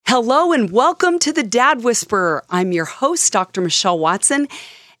Hello and welcome to the Dad Whisperer. I'm your host, Dr. Michelle Watson,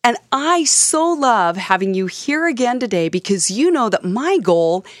 and I so love having you here again today because you know that my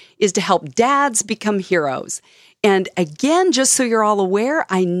goal is to help dads become heroes. And again, just so you're all aware,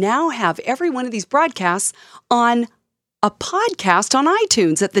 I now have every one of these broadcasts on a podcast on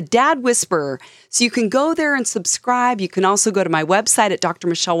iTunes at the Dad Whisperer. So you can go there and subscribe. You can also go to my website at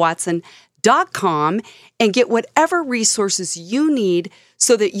drmichellewatson.com and get whatever resources you need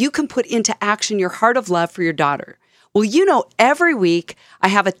so that you can put into action your heart of love for your daughter. Well, you know, every week I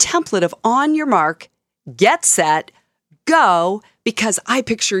have a template of on your mark, get set, go, because I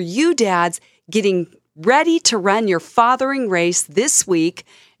picture you dads getting ready to run your fathering race this week.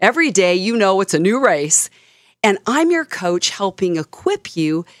 Every day, you know it's a new race. And I'm your coach helping equip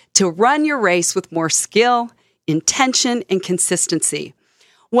you to run your race with more skill, intention, and consistency.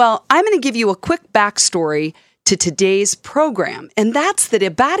 Well, I'm going to give you a quick backstory to today's program. And that's that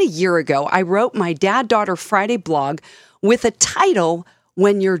about a year ago, I wrote my Dad-Daughter Friday blog with a title,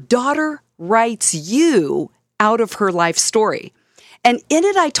 When Your Daughter Writes You Out of Her Life Story. And in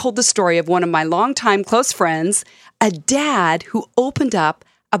it, I told the story of one of my longtime close friends, a dad who opened up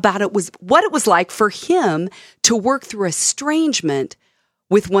about what it was like for him to work through estrangement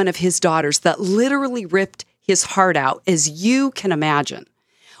with one of his daughters that literally ripped his heart out, as you can imagine.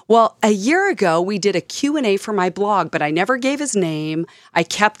 Well, a year ago, we did a Q&A for my blog, but I never gave his name. I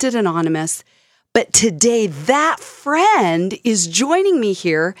kept it anonymous. But today, that friend is joining me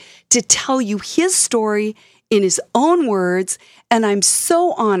here to tell you his story in his own words, and I'm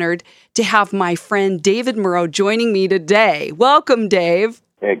so honored to have my friend David Murrow joining me today. Welcome, Dave.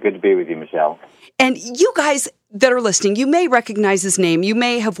 Hey, good to be with you, Michelle. And you guys that are listening, you may recognize his name. You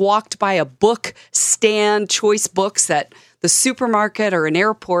may have walked by a book stand, choice books at the supermarket or an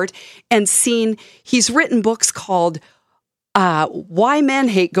airport, and seen he's written books called Why Men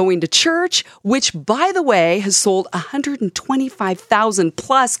Hate Going to Church, which, by the way, has sold 125,000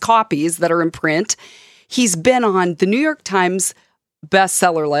 plus copies that are in print. He's been on the New York Times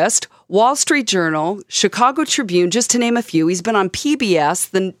bestseller list, Wall Street Journal, Chicago Tribune, just to name a few. He's been on PBS,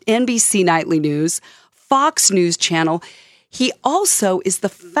 the NBC Nightly News, Fox News Channel. He also is the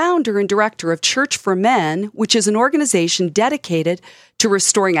founder and director of Church for Men, which is an organization dedicated to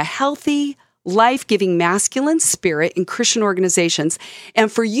restoring a healthy, life-giving masculine spirit in Christian organizations.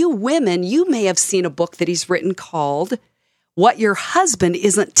 And for you women, you may have seen a book that he's written called What Your Husband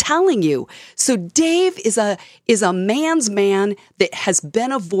Isn't Telling You. So Dave is a man's man that has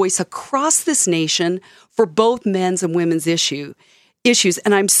been a voice across this nation for both men's and women's issues.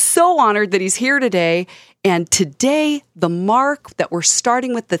 And I'm so honored that he's here today. And today, the mark that we're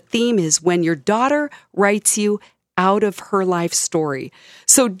starting with, the theme is When Your Daughter Writes You Out of Her Life Story.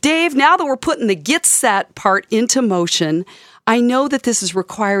 So Dave, now that we're putting the get set part into motion, I know that this is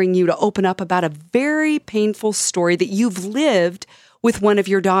requiring you to open up about a very painful story that you've lived with one of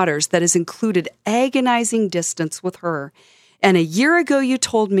your daughters that has included agonizing distance with her. And a year ago, you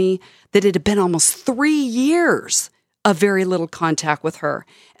told me that it had been almost 3 years of very little contact with her.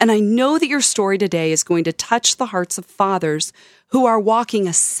 And I know that your story today is going to touch the hearts of fathers who are walking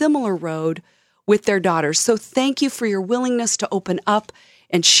a similar road with their daughters. So thank you for your willingness to open up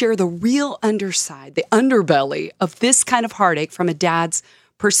and share the real underside, the underbelly of this kind of heartache from a dad's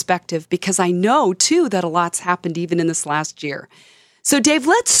perspective, because I know, too, that a lot's happened even in this last year. So, Dave,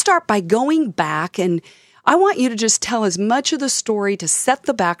 let's start by going back, and I want you to just tell as much of the story to set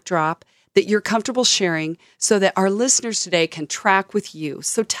the backdrop that you're comfortable sharing so that our listeners today can track with you.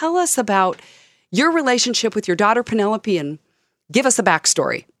 So tell us about your relationship with your daughter, Penelope, and give us a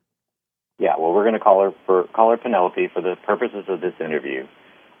backstory. Yeah, well, we're going to call her Penelope for the purposes of this interview,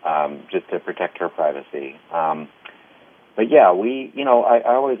 just to protect her privacy. But yeah, I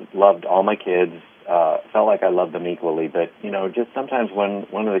always loved all my kids. Felt like I loved them equally. But just sometimes when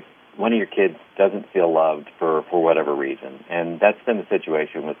one of your kids doesn't feel loved for whatever reason, and that's been the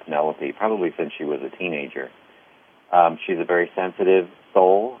situation with Penelope probably since she was a teenager. She's a very sensitive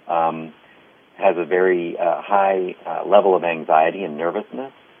soul, has a very high level of anxiety and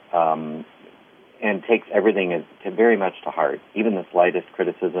nervousness. And takes everything very much to heart. Even the slightest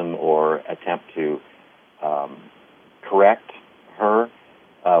criticism or attempt to correct her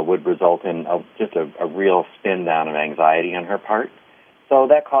would result in just a real spin down of anxiety on her part. So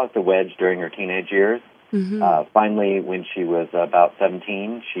that caused a wedge during her teenage years. Mm-hmm. Finally, when she was about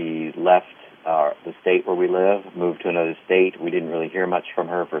 17, she left the state where we live, moved to another state. We didn't really hear much from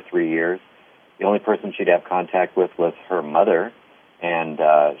her for 3 years. The only person she'd have contact with was her mother, and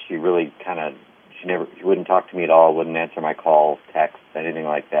she really she wouldn't talk to me at all, wouldn't answer my calls, texts, anything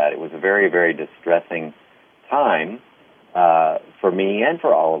like that. It was a very, very distressing time for me and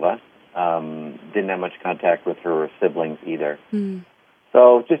for all of us. Didn't have much contact with her siblings either. Mm.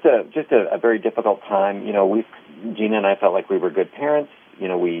 So just a very difficult time. Gina and I felt like we were good parents.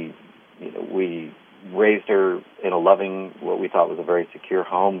 We raised her in a loving, what we thought was a very secure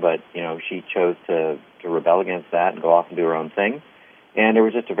home, but she chose to rebel against that and go off and do her own thing. And there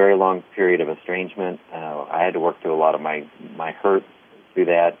was just a very long period of estrangement. I had to work through a lot of my hurt through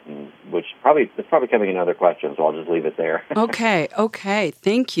that, and which it's probably coming another question, so I'll just leave it there. Okay,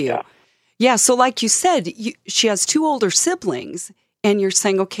 thank you. Yeah, so like you said, she has two older siblings, and you're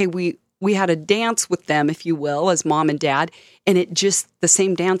saying, okay, we had a dance with them, if you will, as mom and dad, and the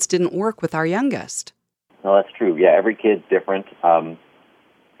same dance didn't work with our youngest. No, that's true. Yeah, every kid's different,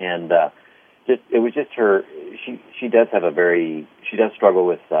 it was just her. She does struggle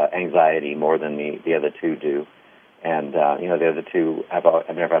with anxiety more than the other two do, and the other two have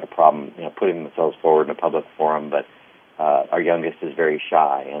never had a problem putting themselves forward in a public forum, but our youngest is very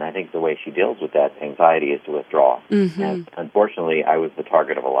shy, and I think the way she deals with that anxiety is to withdraw. Mm-hmm. And unfortunately, I was the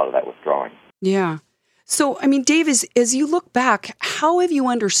target of a lot of that withdrawing. Yeah. So, Dave, as you look back, how have you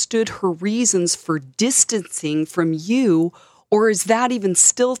understood her reasons for distancing from you, or is that even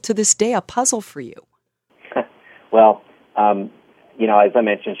still to this day a puzzle for you? Well, as I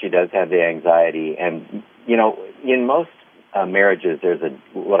mentioned, she does have the anxiety, and in most marriages, there's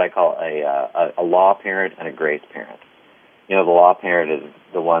what I call a law parent and a grace parent. The law parent is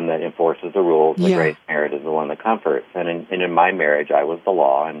the one that enforces the rules. The grace parent is the one that comforts. And in my marriage, I was the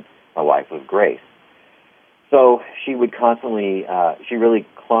law, and my wife was grace. So she would constantly, she really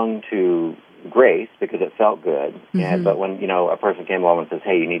clung to grace because it felt good. Mm-hmm. But when, a person came along and says,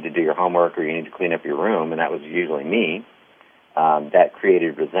 hey, you need to do your homework or you need to clean up your room, and that was usually me, that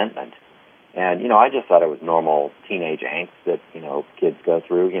created resentment. And, I just thought it was normal teenage angst that, kids go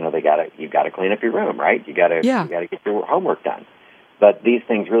through. You've got to clean up your room, right? You got to get your homework done. But these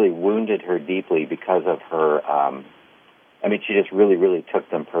things really wounded her deeply because of her, she just really, really took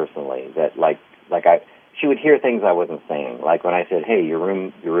them personally. That she would hear things I wasn't saying. Like when I said, hey, your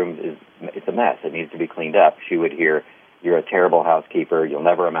room it's a mess. It needs to be cleaned up. She would hear, you're a terrible housekeeper. You'll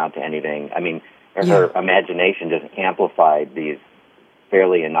never amount to anything. Her imagination just amplified these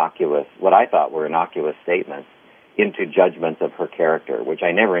fairly innocuous, what I thought were innocuous statements, into judgments of her character, which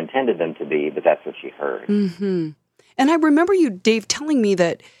I never intended them to be, but that's what she heard. Mm-hmm. And I remember you, Dave, telling me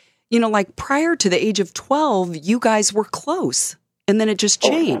that, prior to the age of 12, you guys were close, and then it just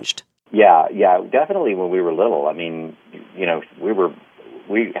changed. Yeah, definitely when we were little.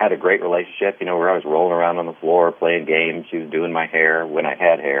 We had a great relationship. We were always rolling around on the floor, playing games. She was doing my hair when I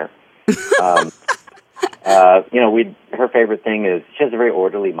had hair. Her favorite thing is she has a very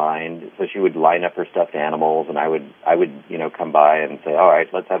orderly mind, so she would line up her stuffed animals, and I would come by and say, all right,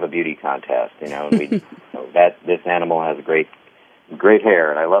 let's have a beauty contest, and we this animal has great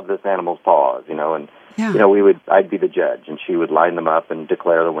hair, and I love this animal's paws, I'd be the judge, and she would line them up and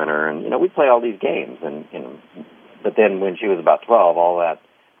declare the winner, and we'd play all these games, and but then when she was about 12, all that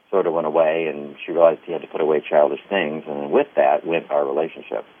sort of went away, and she realized she had to put away childish things, and with that went our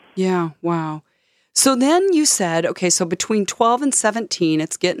relationship. Yeah, wow. So then you said, okay, so between 12 and 17,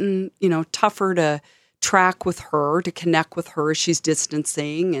 it's getting, tougher to track with her, to connect with her as she's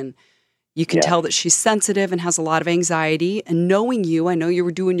distancing, and you can tell that she's sensitive and has a lot of anxiety. And knowing you, I know you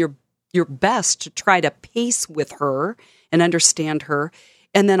were doing your best to try to pace with her and understand her,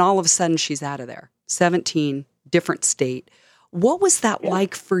 and then all of a sudden she's out of there. 17, different state. What was that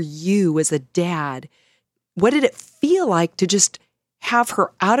like for you as a dad? What did it feel like to just have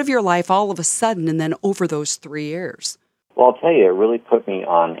her out of your life all of a sudden and then over those 3 years? Well, I'll tell you, it really put me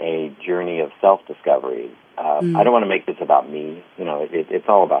on a journey of self-discovery. I don't want to make this about me. It's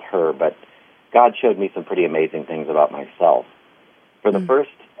all about her, but God showed me some pretty amazing things about myself. For the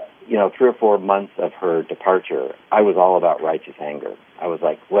first, 3 or 4 months of her departure, I was all about righteous anger. I was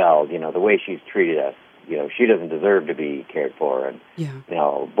like, well, the way she's treated us, she doesn't deserve to be cared for. And,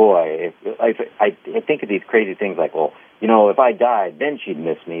 boy, I think of these crazy things like, well, if I died, then she'd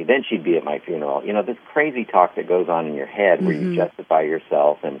miss me, then she'd be at my funeral. This crazy talk that goes on in your head where you justify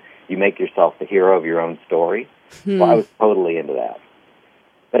yourself and you make yourself the hero of your own story. Well, I was totally into that.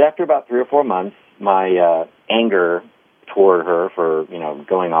 But after about 3 or 4 months, my anger toward her for,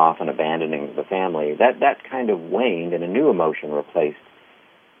 going off and abandoning the family, that kind of waned, and a new emotion replaced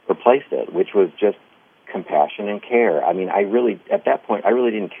it, which was just compassion and care. At that point, I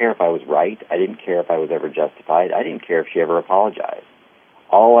really didn't care if I was right. I didn't care if I was ever justified. I didn't care if she ever apologized.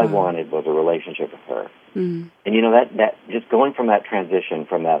 All I wanted was a relationship with her. And that just going from that transition,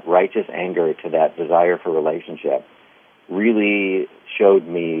 from that righteous anger to that desire for relationship, really showed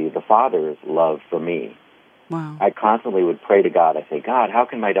me the Father's love for me. Wow. I constantly would pray to God. I say, God, how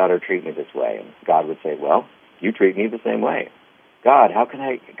can my daughter treat me this way? And God would say, well, you treat me the same way. God, how can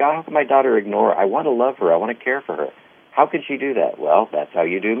my daughter ignore? I want to love her. I want to care for her. How can she do that? Well, that's how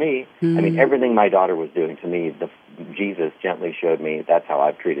you do me. Mm-hmm. I mean, everything my daughter was doing to me, Jesus gently showed me that's how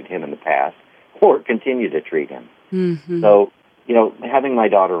I've treated him in the past, or continue to treat him. Mm-hmm. So, having my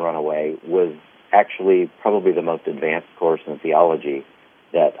daughter run away was actually probably the most advanced course in theology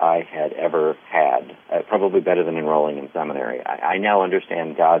that I had ever had, probably better than enrolling in seminary. I now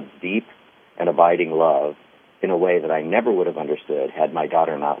understand God's deep and abiding love in a way that I never would have understood had my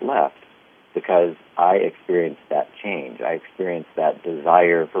daughter not left, because I experienced that change. I experienced that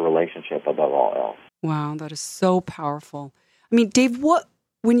desire for relationship above all else. Wow, that is so powerful. I mean, Dave,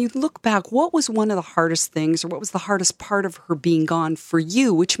 when you look back, what was one of the hardest things, or what was the hardest part of her being gone for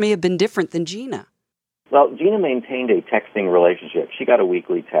you, which may have been different than Gina? Well, Gina maintained a texting relationship. She got a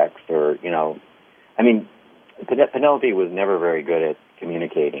weekly text, Penelope was never very good at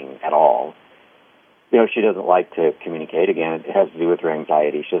communicating at all. She doesn't like to communicate. Again, it has to do with her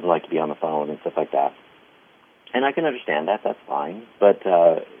anxiety. She doesn't like to be on the phone and stuff like that. And I can understand that. That's fine. But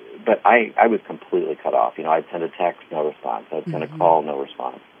I was completely cut off. I'd send a text, no response. I'd send a call, no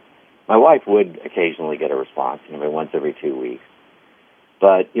response. My wife would occasionally get a response, once every 2 weeks.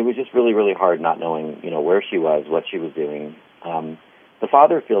 But it was just really, really hard not knowing, where she was, what she was doing. The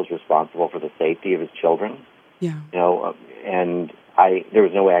father feels responsible for the safety of his children. Yeah. And there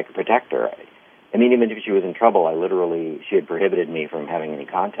was no way I could protect her. Even if she was in trouble, she had prohibited me from having any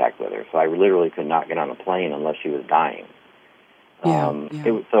contact with her. So I literally could not get on a plane unless she was dying. So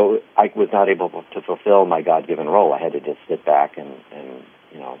I was not able to fulfill my God-given role. I had to just sit back and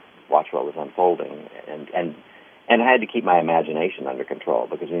watch what was unfolding. And I had to keep my imagination under control,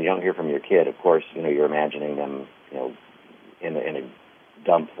 because when you don't hear from your kid, of course, you're imagining them, in a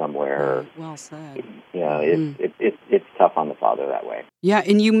dump somewhere. Well said. It's tough on the father that way. Yeah,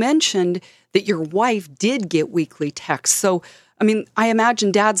 and you mentioned that your wife did get weekly texts. So, I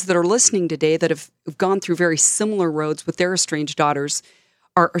imagine dads that are listening today that have gone through very similar roads with their estranged daughters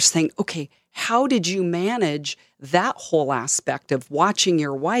are saying, okay, how did you manage that whole aspect of watching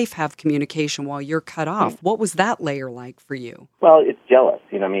your wife have communication while you're cut off? What was that layer like for you? Well, it's jealous.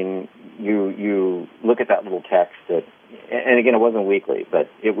 You look at that little text and again, it wasn't weekly, but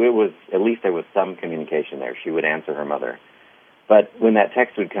it was, at least there was some communication there. She would answer her mother. But when that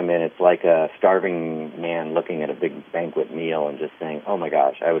text would come in, it's like a starving man looking at a big banquet meal and just saying, oh my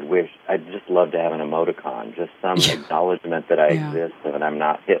gosh, I'd just love to have an emoticon, just some acknowledgement that I exist and that I'm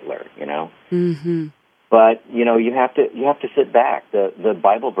not Hitler, Mm-hmm. But, you have to sit back. The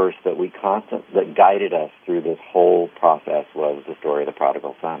Bible verse that guided us through this whole process was the story of the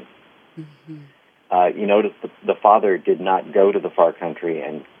prodigal son. Mm-hmm. You notice the father did not go to the far country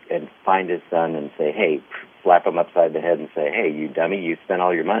and find his son and say, hey, slap him upside the head and say, hey, you dummy, you spent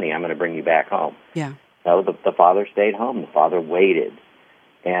all your money, I'm going to bring you back home. Yeah. No, the father stayed home. The father waited.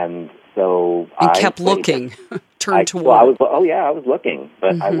 And so kept looking, turned toward. I was looking,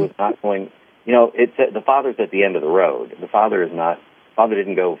 but I was not going. The father's at the end of the road. The father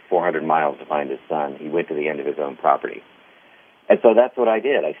didn't go 400 miles to find his son. He went to the end of his own property. And so that's what I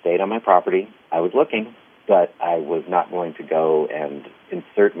did. I stayed on my property. I was looking, but I was not going to go and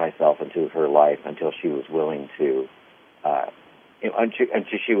insert myself into her life until she was willing to,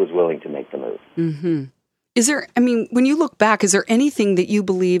 until she was willing to make the move. Mm-hmm. Is there, when you look back, is there anything that you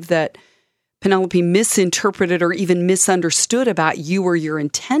believe that Penelope misinterpreted or even misunderstood about you or your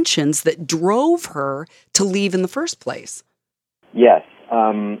intentions that drove her to leave in the first place? Yes.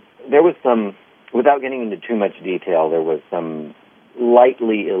 There was some, without getting into too much detail, there was some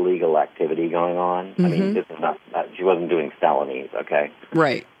lightly illegal activity going on. Mm-hmm. This is not, she wasn't doing felonies, okay?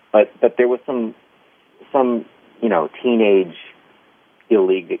 Right. But there was some teenage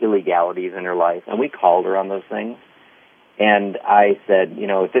illegalities in her life, and we called her on those things. And I said,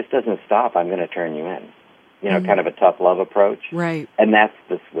 if this doesn't stop, I'm going to turn you in. Kind of a tough love approach. Right. And that's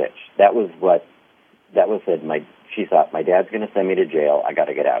the switch. That was it. She thought, my dad's going to send me to jail. I got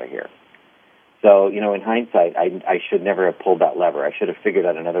to get out of here. So, in hindsight, I should never have pulled that lever. I should have figured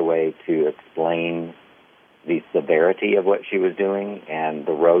out another way to explain the severity of what she was doing and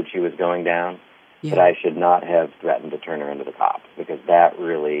the road she was going down. Yeah. But I should not have threatened to turn her into the cops, because that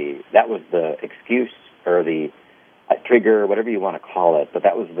was the excuse or the trigger, whatever you want to call it, but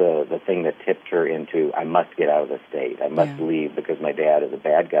that was the thing that tipped her into, I must get out of the state. I must leave because my dad is a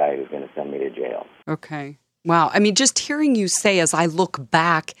bad guy who's going to send me to jail. Okay. Wow. Just hearing you say, as I look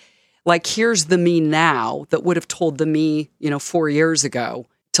back, like, here's the me now that would have told the me, 4 years ago,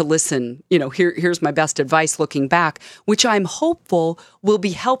 to listen. Here's my best advice looking back, which I'm hopeful will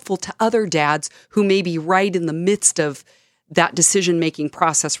be helpful to other dads who may be right in the midst of that decision-making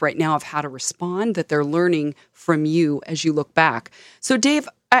process right now of how to respond, that they're learning from you as you look back. So Dave,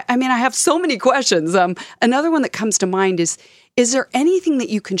 I have so many questions. Another one that comes to mind is there anything that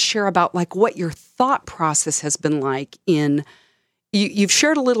you can share about like what your thought process has been like in, you've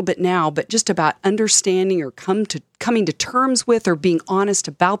shared a little bit now, but just about understanding or coming to terms with or being honest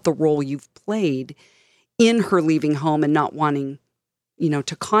about the role you've played in her leaving home and not wanting,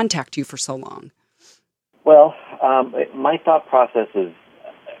 to contact you for so long? Well, my thought process is,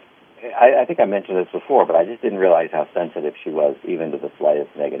 I think I mentioned this before, but I just didn't realize how sensitive she was even to the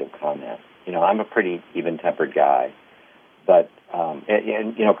slightest negative comment. I'm a pretty even-tempered guy, but,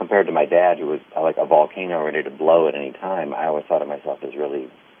 compared to my dad, who was like a volcano ready to blow at any time, I always thought of myself as really,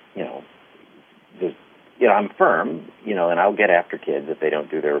 I'm firm, and I'll get after kids if they don't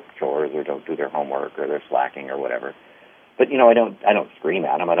do their chores or don't do their homework or they're slacking or whatever. But I don't scream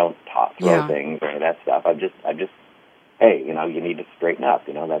at them. I don't throw things or any of that stuff. I'm just, hey, you need to straighten up.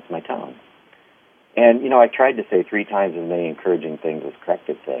 That's my tone. And I tried to say 3 times as many encouraging things as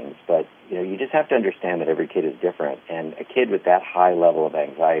corrective things. But you just have to understand that every kid is different. And a kid with that high level of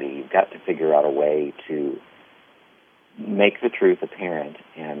anxiety, you've got to figure out a way to make the truth apparent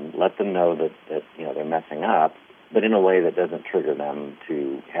and let them know that they're messing up, but in a way that doesn't trigger them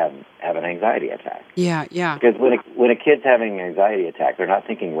to have an anxiety attack. Yeah. Because when a kid's having an anxiety attack, they're not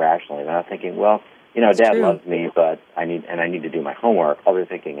thinking rationally. They're not thinking, well, Dad loves me, but I need to do my homework. All they're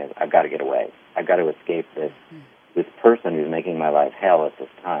thinking is, I've got to get away. I've got to escape this person who's making my life hell at this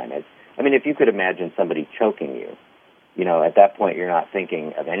time. If you could imagine somebody choking you, at that point you're not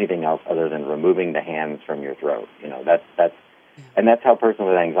thinking of anything else other than removing the hands from your throat. And that's how a person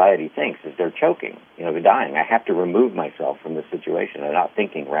with anxiety thinks, is they're choking. They're dying. I have to remove myself from this situation. They're not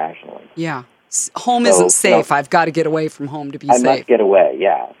thinking rationally. Yeah. Home isn't safe. I've got to get away from home to be safe. I must get away,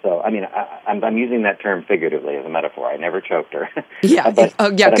 yeah. So, I'm using that term figuratively as a metaphor. I never choked her. Yeah,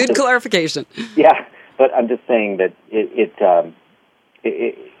 good clarification. Yeah, but I'm just saying that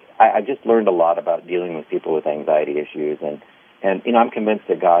I just learned a lot about dealing with people with anxiety issues, and I'm convinced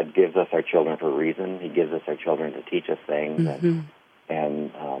that God gives us our children for a reason. He gives us our children to teach us things,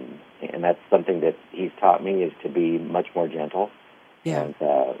 and that's something that He's taught me, is to be much more gentle. Yeah.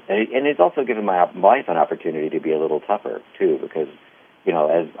 And it's also given my wife an opportunity to be a little tougher, too, because,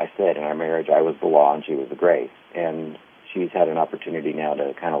 as I said, in our marriage, I was the law and she was the grace. And she's had an opportunity now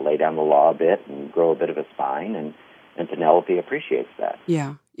to kind of lay down the law a bit and grow a bit of a spine, and Penelope appreciates that.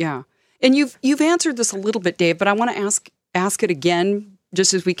 Yeah. And you've answered this a little bit, Dave, but I want to ask it again,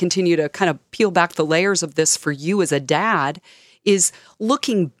 just as we continue to kind of peel back the layers of this for you as a dad, is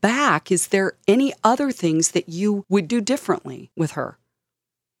looking back, is there any other things that you would do differently with her?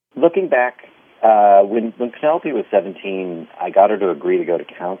 Looking back, when Penelope was 17, I got her to agree to go to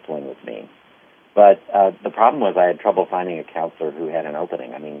counseling with me. But the problem was I had trouble finding a counselor who had an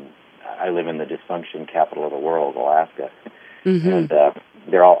opening. I live in the dysfunction capital of the world, Alaska. And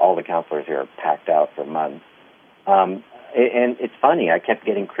they're all the counselors here are packed out for months. And it's funny, I kept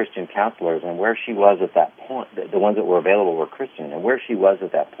getting Christian counselors, and where she was at that point, the ones that were available were Christian, and where she was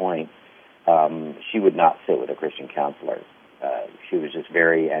at that point, she would not sit with a Christian counselor. She was just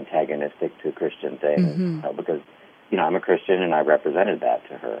very antagonistic to Christian things, because, I'm a Christian, and I represented that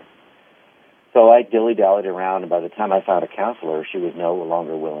to her. So I dilly-dallied around, and by the time I found a counselor, she was no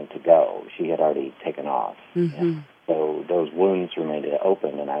longer willing to go. She had already taken off. So those wounds remained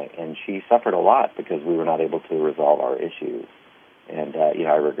open, and she suffered a lot because we were not able to resolve our issues. And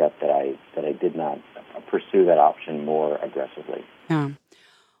I regret that I did not pursue that option more aggressively. Yeah.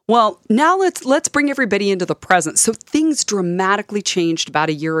 Well, now let's bring everybody into the present. So things dramatically changed about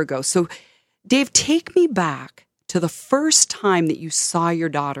a year ago. So, Dave, take me back to the first time that you saw your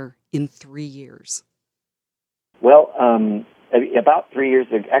daughter in 3 years. Well, about 3 years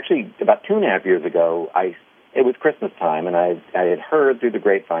ago, actually about 2.5 years ago, it was Christmas time, and I had heard through the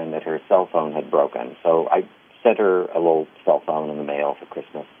grapevine that her cell phone had broken. So I sent her a little cell phone in the mail for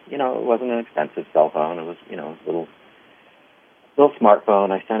Christmas. It wasn't an expensive cell phone. It was, a little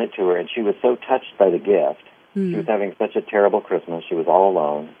smartphone. I sent it to her, and she was so touched by the gift. She was having such a terrible Christmas. She was all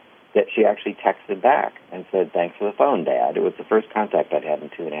alone, that she actually texted back and said, "Thanks for the phone, Dad." It was the first contact I'd had in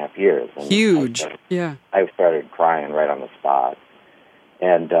 2.5 years. And huge. I started crying right on the spot.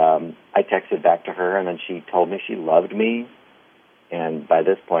 And I texted back to her, and then she told me she loved me. And by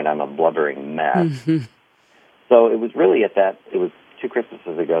this point, I'm a blubbering mess. So it was really it was 2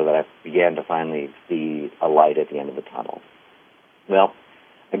 Christmases ago that I began to finally see a light at the end of the tunnel. Well,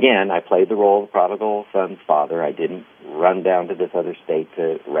 again, I played the role of the prodigal son's father. I didn't run down to this other state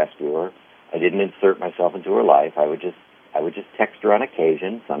to rescue her. I didn't insert myself into her life. I would just text her on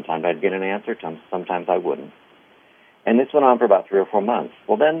occasion. Sometimes I'd get an answer. Sometimes I wouldn't. And this went on for about 3 or 4 months.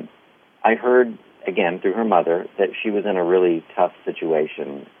 Well, then I heard, again, through her mother, that she was in a really tough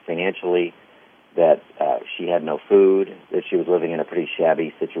situation financially, that she had no food, that she was living in a pretty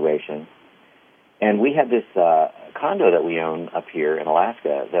shabby situation. And we had this condo that we own up here in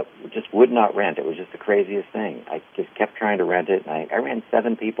Alaska that just would not rent. It was just the craziest thing. I just kept trying to rent it, and I ran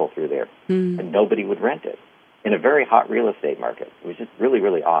 7 people through there, and nobody would rent it in a very hot real estate market. It was just really,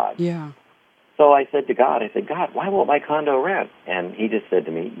 really odd. Yeah. So I said to God, God, why won't my condo rent? And he just said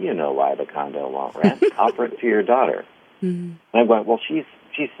to me, you know why the condo won't rent. Offer it to your daughter. And I went, well, she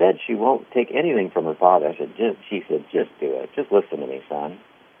said she won't take anything from her father. She said, just do it. Just listen to me, son.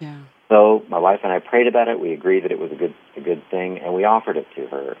 Yeah. So my wife and I prayed about it. We agreed that it was a good thing, and we offered it to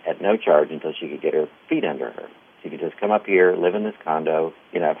her at no charge until she could get her feet under her. She could just come up here, live in this condo,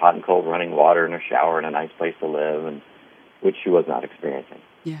 have hot and cold running water and a shower and a nice place to live, and which she was not experiencing.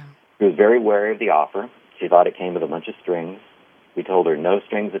 Yeah. She was very wary of the offer. She thought it came with a bunch of strings. We told her no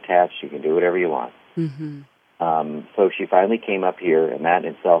strings attached. You can do whatever you want. Mm-hmm. So she finally came up here, and that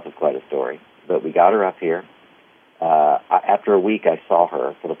in itself is quite a story. But we got her up here. After a week, I saw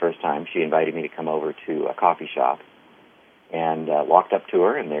her for the first time. She invited me to come over to a coffee shop, and walked up to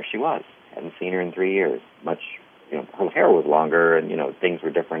her, and there she was. Hadn't seen her in 3 years. Her hair was longer, and things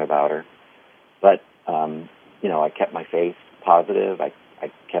were different about her. But I kept my face positive. I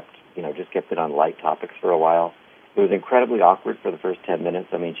kept just kept it on light topics for a while. It was incredibly awkward for the first 10 minutes.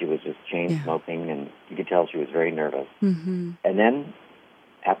 I mean, she was just chain smoking, and you could tell she was very nervous. Mm-hmm. And then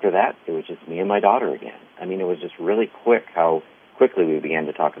after that, it was just me and my daughter again. I mean, it was just really quick how quickly we began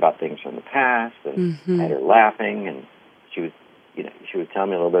to talk about things from the past, and I had her laughing, and she was telling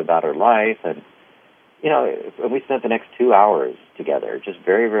me a little bit about her life, and we spent the next 2 hours together, just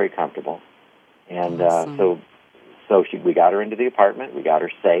very, very comfortable. And awesome. We got her into the apartment, we got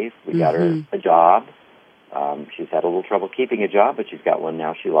her safe, we got her a job. She's had a little trouble keeping a job, but she's got one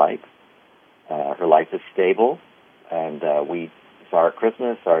now she likes. Her life is stable, and we saw her at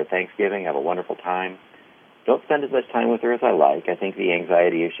Christmas, saw her at Thanksgiving, have a wonderful time. Don't spend as much time with her as I like. I think the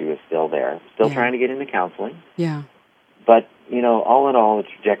anxiety issue is still there. Still trying to get into counseling. Yeah. But, all in all, the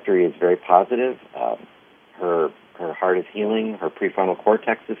trajectory is very positive. Her heart is healing. Her prefrontal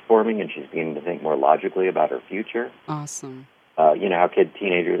cortex is forming, and she's beginning to think more logically about her future. Awesome. How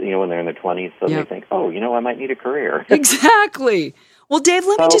teenagers, when they're in their 20s, suddenly think, I might need a career. Exactly. Well, Dave,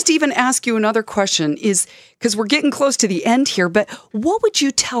 let me just even ask you another question, because we're getting close to the end here, but what would you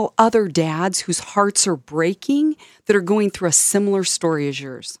tell other dads whose hearts are breaking that are going through a similar story as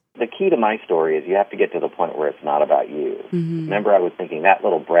yours? The key to my story is you have to get to the point where it's not about you. Mm-hmm. Remember, I was thinking, that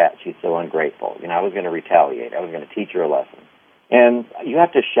little brat, she's so ungrateful. I was going to retaliate. I was going to teach her a lesson. And you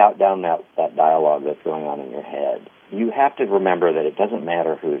have to shout down that dialogue that's going on in your head. You have to remember that it doesn't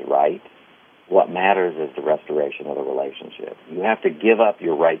matter who's right. What matters is the restoration of the relationship. You have to give up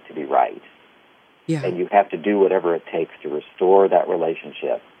your right to be right. Yeah. And you have to do whatever it takes to restore that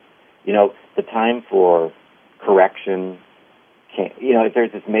relationship. The time for correction if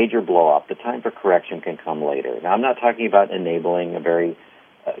there's this major blow-up, the time for correction can come later. Now, I'm not talking about enabling a very,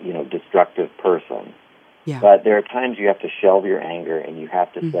 destructive person. Yeah. But there are times you have to shelve your anger, and you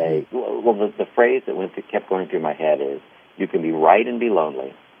have to say, the phrase that kept going through my head is, you can be right and be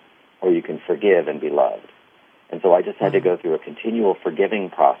lonely, or you can forgive and be loved. And so I just had to go through a continual forgiving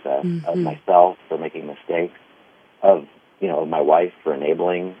process of myself for making mistakes, of my wife for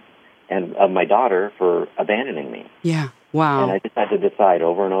enabling, and of my daughter for abandoning me. Yeah. Wow. And I just had to decide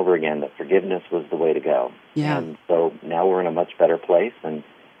over and over again that forgiveness was the way to go. Yeah. And so now we're in a much better place, and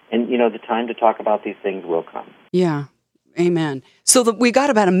the time to talk about these things will come. Yeah. Amen. So we got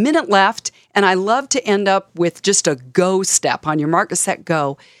about a minute left, and I love to end up with just a go step on your mark, set,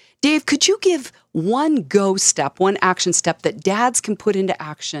 go. Dave, could you give one go step, one action step that dads can put into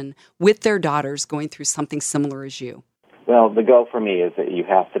action with their daughters going through something similar as you? Well, the go for me is that you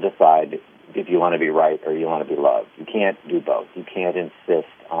have to decide if you want to be right or you want to be loved. You can't do both. You can't insist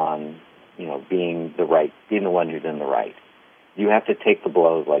on, being the one who's in the right. You have to take the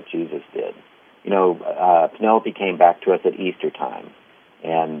blows like Jesus did. Penelope came back to us at Easter time,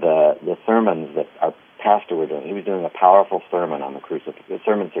 and the sermons that our pastor was doing, he was doing a powerful sermon on the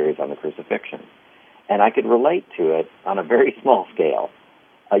sermon series on the crucifixion. And I could relate to it on a very small scale.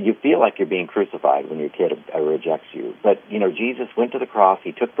 You feel like you're being crucified when your kid rejects you. But, Jesus went to the cross.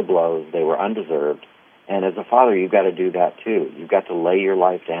 He took the blows. They were undeserved. And as a father, you've got to do that too. You've got to lay your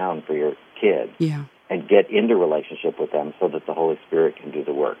life down for your kid. Yeah. and get into relationship with them so that the Holy Spirit can do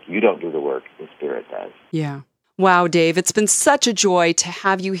the work. You don't do the work, the Spirit does. Yeah. Wow, Dave, it's been such a joy to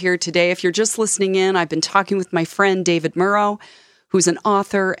have you here today. If you're just listening in, I've been talking with my friend David Murrow, who's an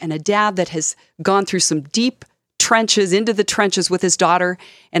author and a dad that has gone through some deep trenches, into the trenches with his daughter,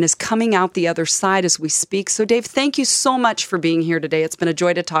 and is coming out the other side as we speak. So, Dave, thank you so much for being here today. It's been a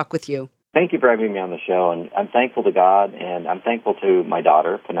joy to talk with you. Thank you for having me on the show, and I'm thankful to God, and I'm thankful to my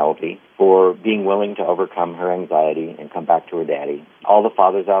daughter, Penelope, for being willing to overcome her anxiety and come back to her daddy. All the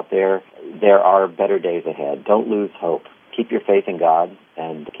fathers out there are better days ahead. Don't lose hope. Keep your faith in God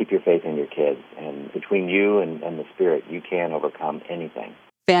and keep your faith in your kids. And between you and the Spirit, you can overcome anything.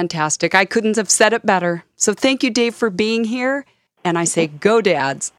 Fantastic. I couldn't have said it better. So thank you, Dave, for being here. And I say, go Dads.